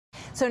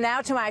So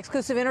now to my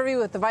exclusive interview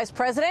with the Vice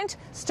President,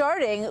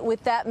 starting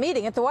with that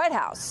meeting at the White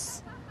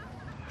House.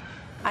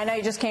 I know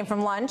you just came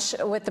from lunch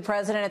with the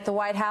President at the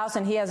White House,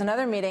 and he has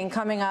another meeting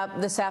coming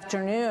up this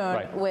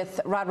afternoon with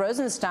Rod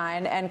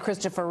Rosenstein and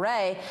Christopher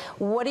Wray.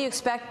 What do you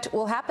expect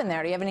will happen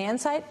there? Do you have any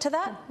insight to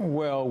that?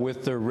 Well,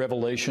 with the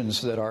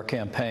revelations that our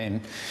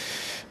campaign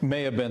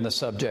may have been the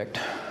subject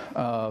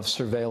of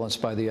surveillance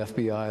by the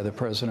FBI, the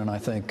President, I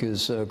think,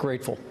 is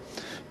grateful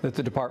that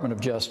the Department of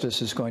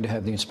Justice is going to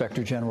have the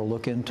Inspector General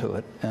look into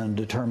it and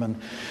determine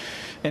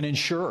and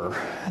ensure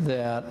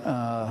that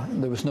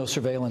there was no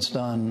surveillance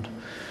done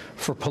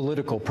for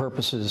political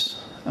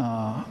purposes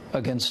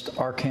against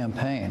our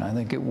campaign. I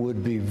think it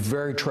would be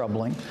very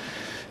troubling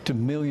to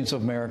millions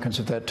of Americans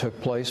if that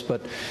took place, but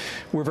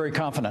we're very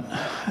confident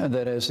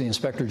that as the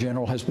Inspector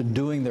General has been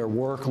doing their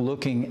work,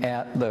 looking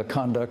at the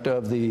conduct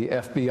of the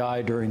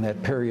FBI during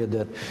that period,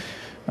 that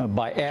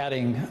by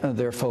adding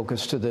their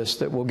focus to this,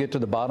 that we'll get to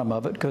the bottom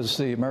of it, because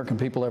the American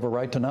people have a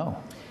right to know.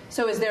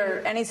 So is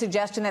there any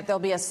suggestion that there'll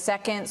be a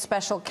second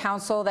special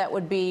counsel that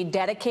would be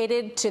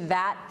dedicated to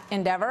that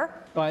endeavor?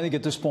 I think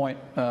at this point,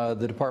 the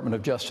Department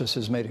of Justice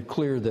has made it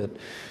clear that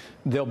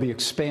they'll be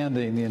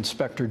expanding the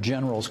Inspector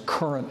General's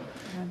current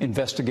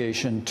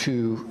investigation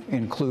to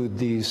include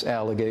these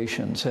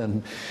allegations.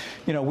 And,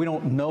 you know, we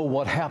don't know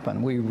what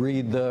happened. We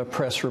read the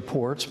press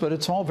reports, but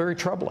it's all very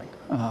troubling.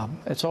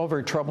 It's all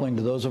very troubling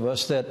to those of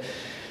us that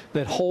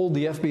hold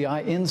the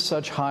FBI in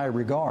such high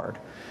regard,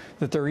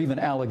 that there are even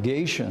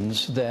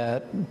allegations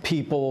that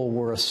people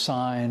were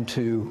assigned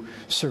to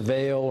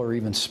surveil or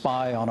even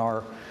spy on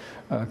our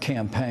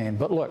campaign.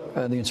 But look,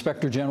 the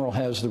Inspector General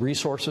has the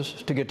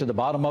resources to get to the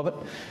bottom of it.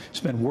 He's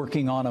been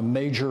working on a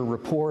major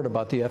report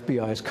about the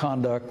FBI's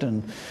conduct,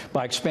 and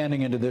by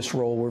expanding into this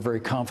role, we're very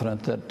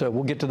confident that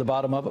we'll get to the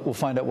bottom of it. We'll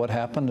find out what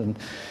happened,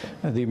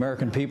 and the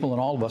American people and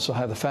all of us will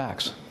have the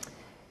facts.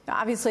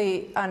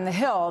 Obviously, on the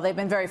Hill, they've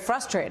been very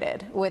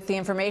frustrated with the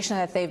information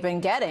that they've been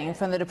getting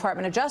from the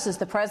Department of Justice.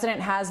 The President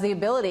has the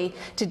ability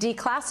to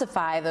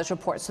declassify those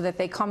reports so that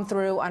they come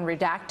through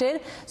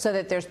unredacted, so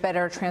that there's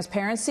better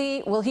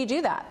transparency. Will he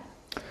do that?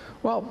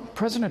 Well,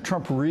 President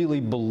Trump really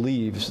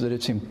believes that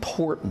it's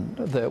important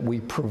that we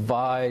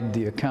provide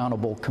the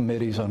accountable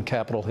committees on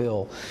Capitol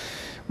Hill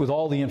with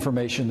all the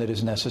information that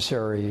is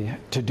necessary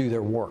to do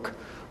their work.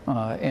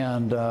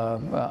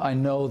 I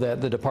know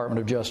that the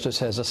Department of Justice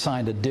has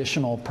assigned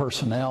additional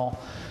personnel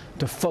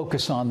to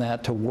focus on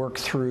that, to work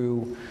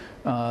through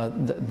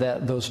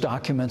those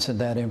documents and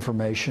that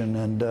information,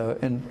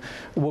 and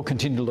we'll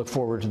continue to look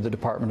forward to the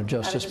Department of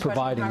Justice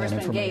providing that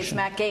information.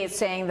 Matt Gaetz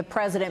saying the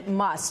President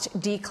must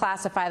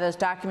declassify those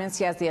documents.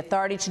 He has the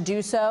authority to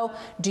do so.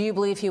 Do you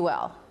believe he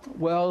will?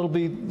 Well, it'll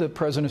be the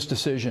President's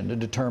decision to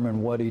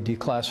determine what he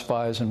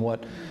declassifies and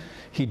what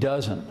he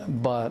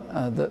doesn't.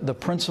 But the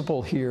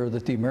principle here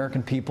that the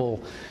American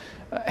people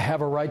have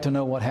a right to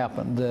know what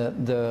happened,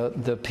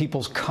 the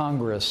People's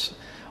Congress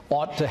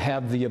ought to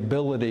have the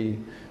ability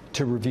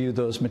to review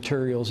those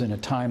materials in a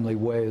timely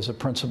way, is a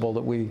principle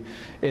that we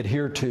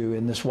adhere to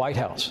in this White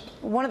House.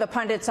 One of the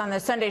pundits on the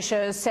Sunday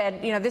shows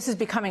said, you know, this is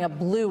becoming a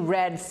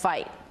blue-red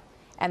fight,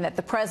 and that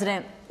the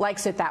President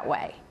likes it that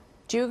way.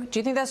 Do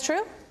you think that's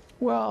true?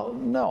 Well,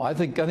 no. I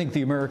think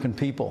the American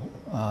people,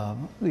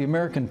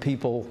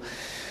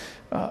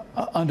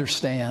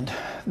 understand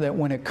that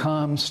when it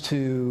comes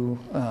to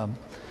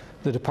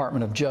the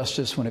Department of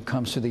Justice, when it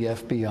comes to the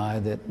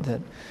FBI,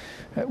 that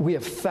we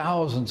have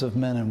thousands of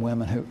men and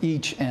women who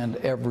each and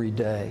every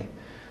day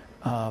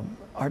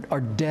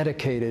are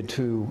dedicated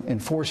to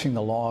enforcing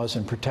the laws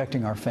and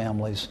protecting our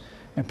families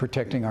and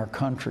protecting our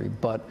country.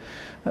 But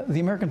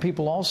the American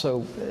people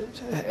also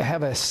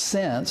have a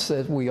sense,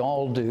 that we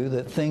all do,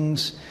 that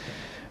things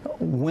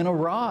went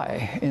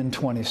awry in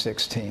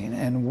 2016,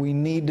 and we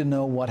need to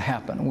know what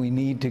happened. We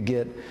need to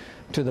get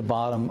to the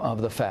bottom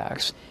of the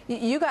facts.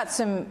 You got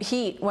some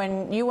heat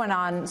when you went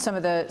on some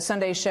of the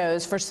Sunday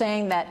shows for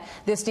saying that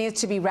this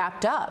needs to be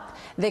wrapped up.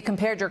 They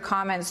compared your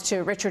comments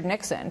to Richard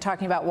Nixon,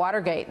 talking about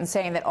Watergate and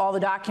saying that all the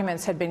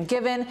documents had been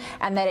given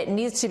and that it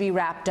needs to be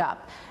wrapped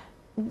up.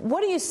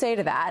 What do you say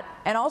to that?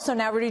 And also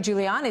now Rudy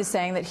Giuliani is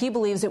saying that he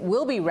believes it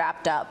will be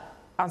wrapped up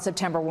on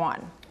September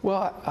 1.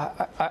 Well,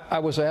 I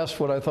was asked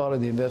what I thought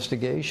of the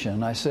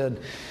investigation. I said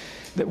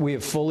that we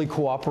have fully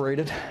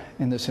cooperated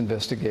in this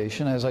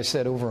investigation. As I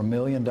said, over 1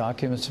 million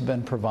documents have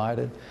been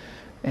provided.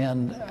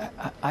 And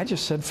I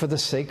just said, for the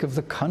sake of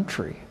the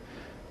country,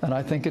 that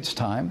I think it's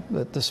time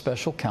that the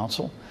special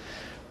counsel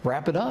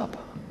wrap it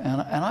up.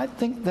 And I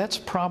think that's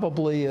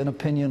probably an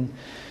opinion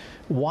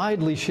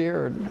widely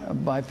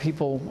shared by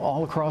people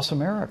all across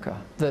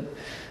America. That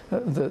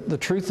the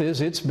truth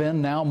is, it's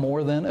been now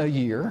more than a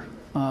year.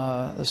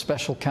 The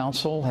special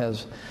counsel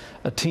has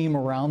a team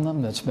around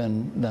them that's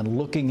been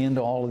looking into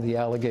all of the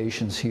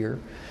allegations here.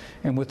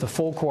 And with the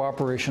full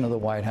cooperation of the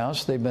White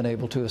House, they've been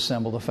able to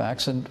assemble the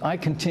facts. And I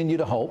continue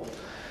to hope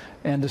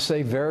and to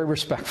say very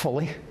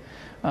respectfully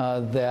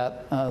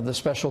that the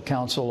special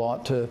counsel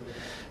ought to,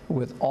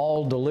 with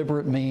all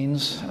deliberate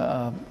means,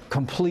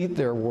 complete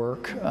their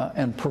work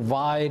and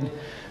provide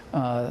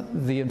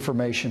the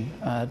information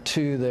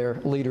to their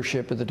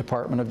leadership at the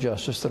Department of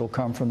Justice that will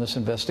come from this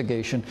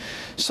investigation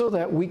so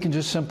that we can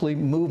just simply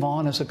move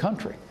on as a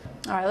country.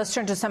 All right, let's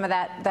turn to some of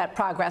that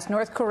progress.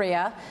 North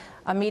Korea,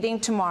 a meeting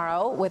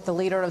tomorrow with the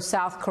leader of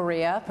South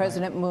Korea,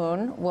 President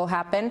Moon, will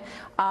happen.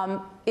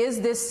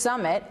 Is this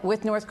summit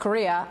with North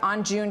Korea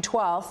on June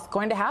 12th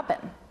going to happen?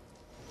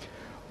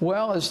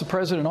 Well, as the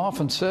president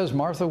often says,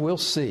 Martha, we'll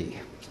see.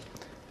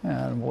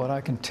 And what I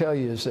can tell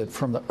you is that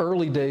from the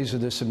early days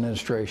of this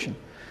administration,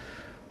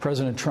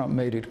 President Trump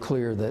made it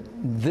clear that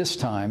this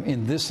time,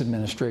 in this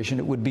administration,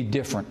 it would be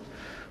different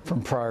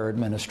from prior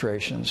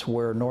administrations,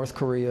 where North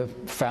Korea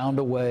found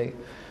a way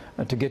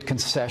to get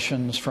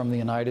concessions from the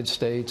United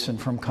States and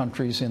from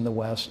countries in the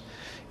West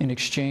in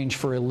exchange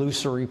for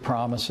illusory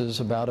promises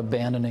about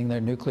abandoning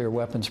their nuclear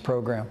weapons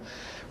program.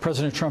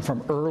 President Trump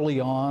from early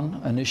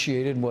on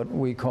initiated what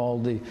we call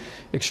the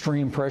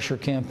extreme pressure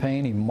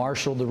campaign. He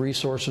marshaled the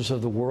resources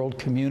of the world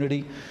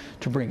community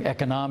to bring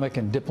economic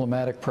and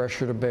diplomatic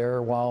pressure to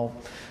bear while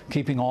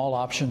keeping all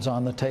options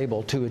on the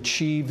table to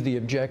achieve the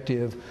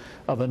objective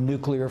of a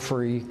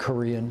nuclear-free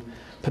Korean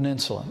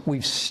peninsula.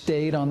 We've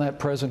stayed on that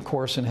present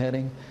course and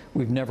heading.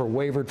 We've never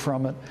wavered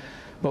from it.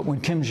 But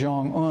when Kim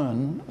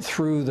Jong-un,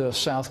 through the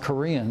South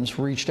Koreans,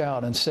 reached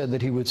out and said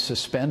that he would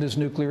suspend his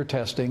nuclear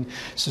testing,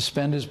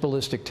 suspend his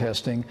ballistic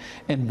testing,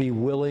 and be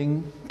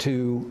willing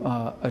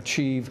to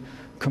achieve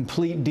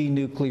complete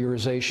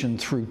denuclearization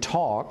through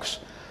talks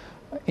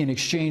in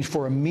exchange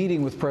for a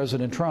meeting with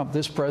President Trump,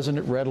 this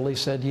president readily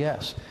said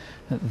yes.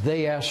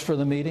 They asked for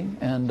the meeting,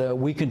 and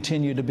we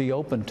continue to be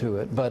open to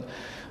it. But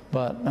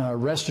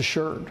rest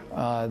assured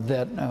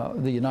that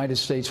the United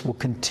States will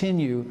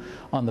continue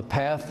on the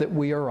path that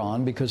we are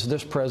on, because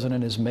this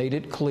president has made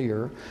it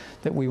clear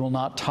that we will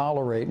not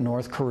tolerate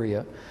North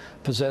Korea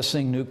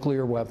possessing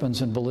nuclear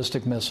weapons and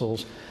ballistic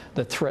missiles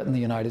that threaten the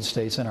United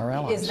States and our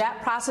allies. Is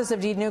that process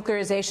of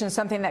denuclearization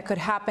something that could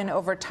happen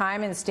over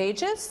time in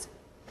stages?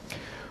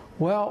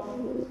 Well,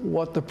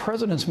 what the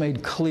president's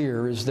made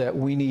clear is that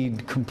we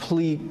need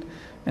complete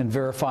and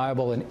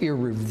verifiable and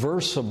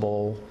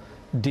irreversible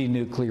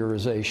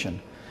denuclearization.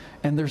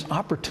 And there's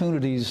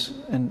opportunities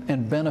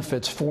and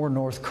benefits for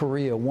North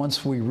Korea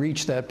once we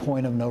reach that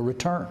point of no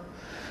return.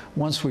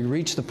 Once we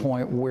reach the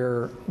point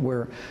where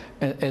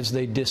as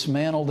they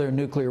dismantle their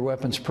nuclear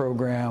weapons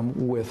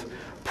program with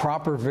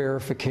proper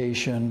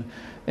verification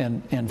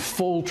and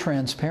full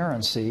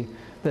transparency,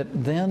 that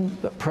then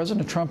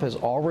President Trump has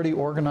already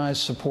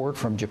organized support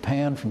from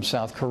Japan, from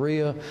South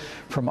Korea,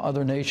 from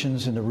other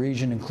nations in the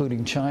region,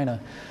 including China,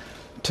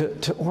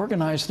 to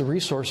organize the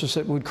resources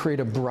that would create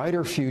a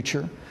brighter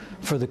future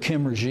for the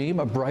Kim regime,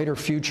 a brighter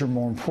future,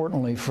 more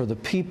importantly, for the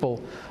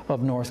people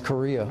of North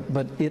Korea.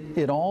 But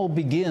it all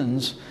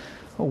begins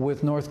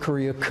with North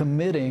Korea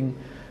committing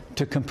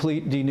to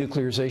complete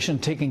denuclearization,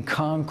 taking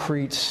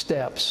concrete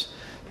steps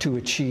to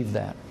achieve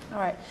that. All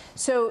right.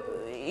 So,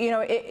 you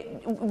know,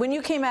 when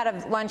you came out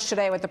of lunch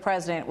today with the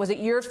president, was it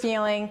your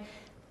feeling,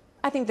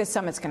 I think this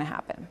summit's going to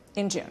happen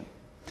in June?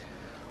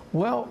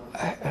 Well,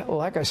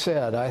 like I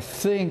said, I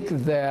think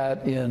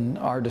that in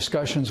our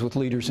discussions with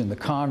leaders in the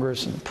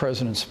Congress, and the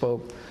president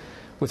spoke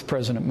with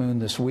President Moon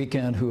this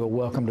weekend, who will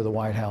welcome to the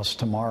White House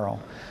tomorrow,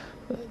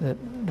 that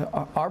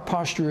our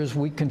posture is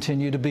we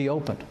continue to be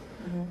open.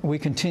 Mm-hmm. We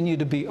continue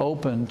to be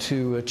open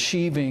to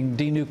achieving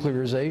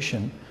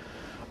denuclearization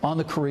on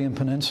the Korean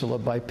Peninsula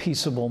by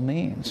peaceable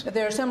means. But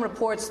there are some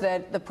reports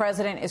that the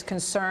president is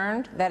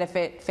concerned that if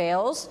it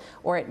fails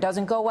or it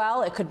doesn't go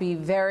well, it could be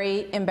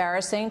very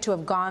embarrassing to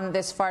have gone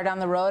this far down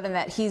the road, and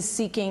that he's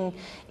seeking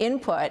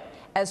input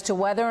as to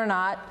whether or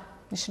not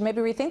we should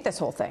maybe rethink this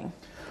whole thing.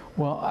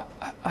 Well,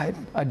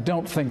 I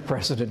don't think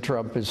President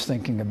Trump is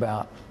thinking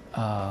about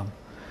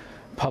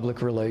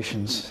public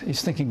relations.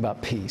 He's thinking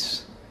about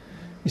peace.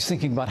 He's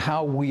thinking about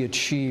how we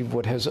achieve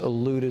what has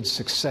eluded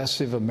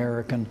successive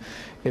American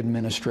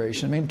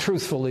administration. I mean,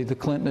 truthfully, the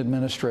Clinton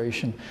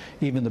administration,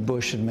 even the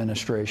Bush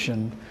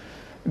administration,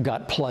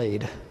 got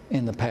played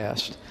in the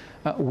past.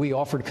 We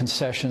offered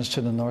concessions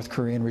to the North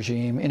Korean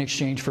regime in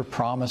exchange for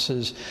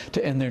promises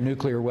to end their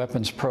nuclear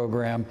weapons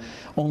program,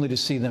 only to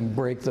see them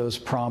break those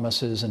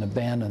promises and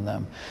abandon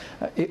them.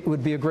 It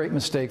would be a great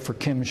mistake for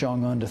Kim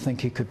Jong-un to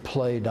think he could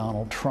play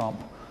Donald Trump.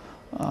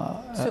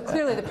 So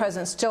clearly the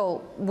president's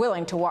still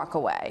willing to walk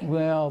away.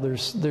 Well,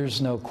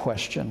 there's no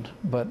question.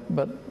 But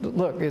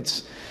look,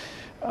 it's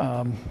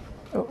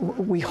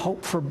we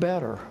hope for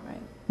better.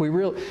 Right. We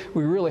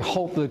really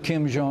hope that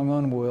Kim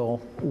Jong-un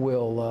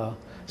will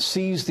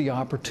seize the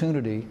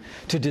opportunity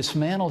to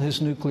dismantle his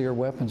nuclear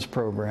weapons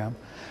program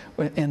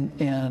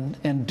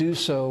and do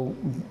so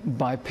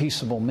by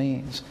peaceable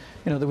means.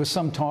 You know, there was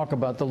some talk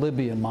about the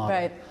Libyan model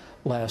right.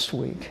 last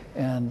week,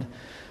 and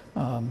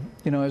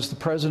you know, as the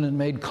president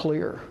made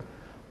clear,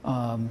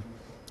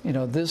 you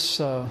know, this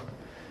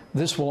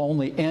will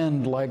only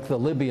end like the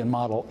Libyan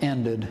model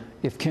ended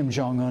if Kim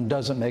Jong-un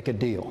doesn't make a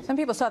deal. Some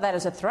people saw that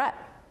as a threat.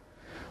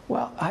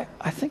 Well,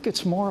 I think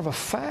it's more of a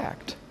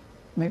fact.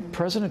 I mean,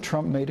 President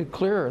Trump made it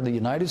clear the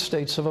United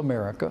States of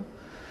America,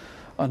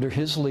 under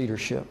his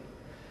leadership,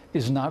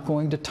 is not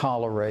going to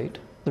tolerate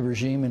the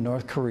regime in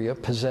North Korea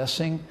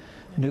possessing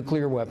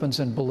nuclear weapons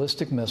and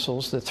ballistic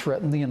missiles that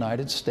threaten the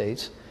United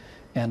States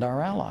and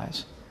our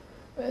allies.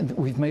 And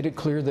we've made it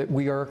clear that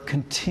we are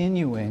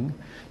continuing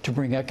to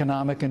bring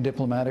economic and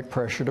diplomatic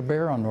pressure to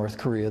bear on North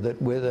Korea,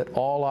 that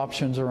all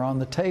options are on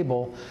the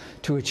table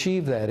to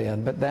achieve that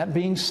end. But that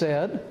being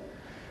said,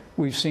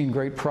 we've seen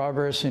great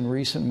progress in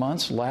recent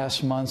months.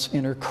 Last month's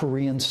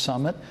Inter-Korean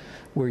Summit,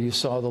 where you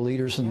saw the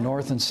leaders in the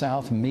North and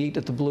South meet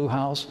at the Blue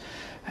House,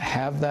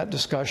 have that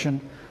discussion.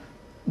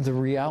 The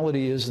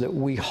reality is that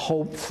we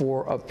hope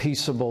for a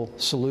peaceable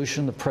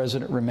solution. The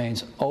president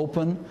remains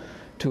open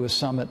to a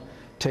summit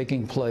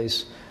taking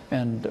place,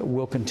 and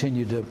we'll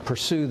continue to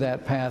pursue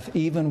that path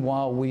even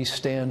while we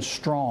stand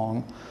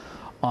strong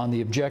on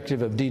the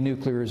objective of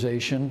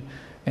denuclearization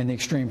and the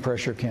extreme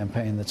pressure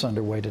campaign that's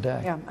underway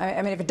today. Yeah,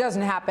 I mean, if it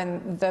doesn't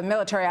happen, the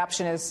military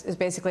option is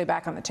basically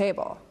back on the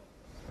table.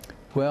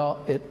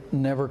 Well, it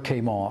never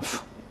came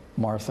off,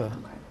 Martha.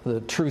 Okay.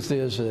 The truth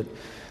is that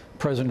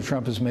President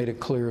Trump has made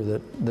it clear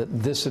that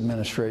this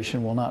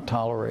administration will not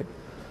tolerate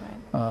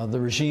the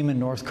regime in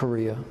North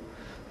Korea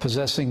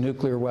possessing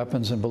nuclear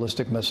weapons and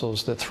ballistic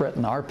missiles that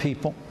threaten our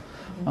people,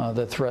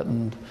 that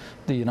threaten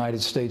the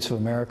United States of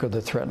America,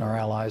 that threaten our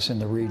allies in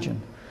the region.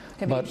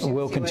 But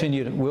we'll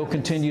continue to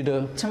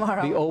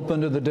be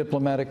open to the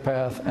diplomatic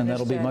path, and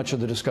that'll be much of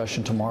the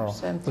discussion tomorrow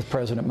with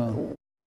President Moon.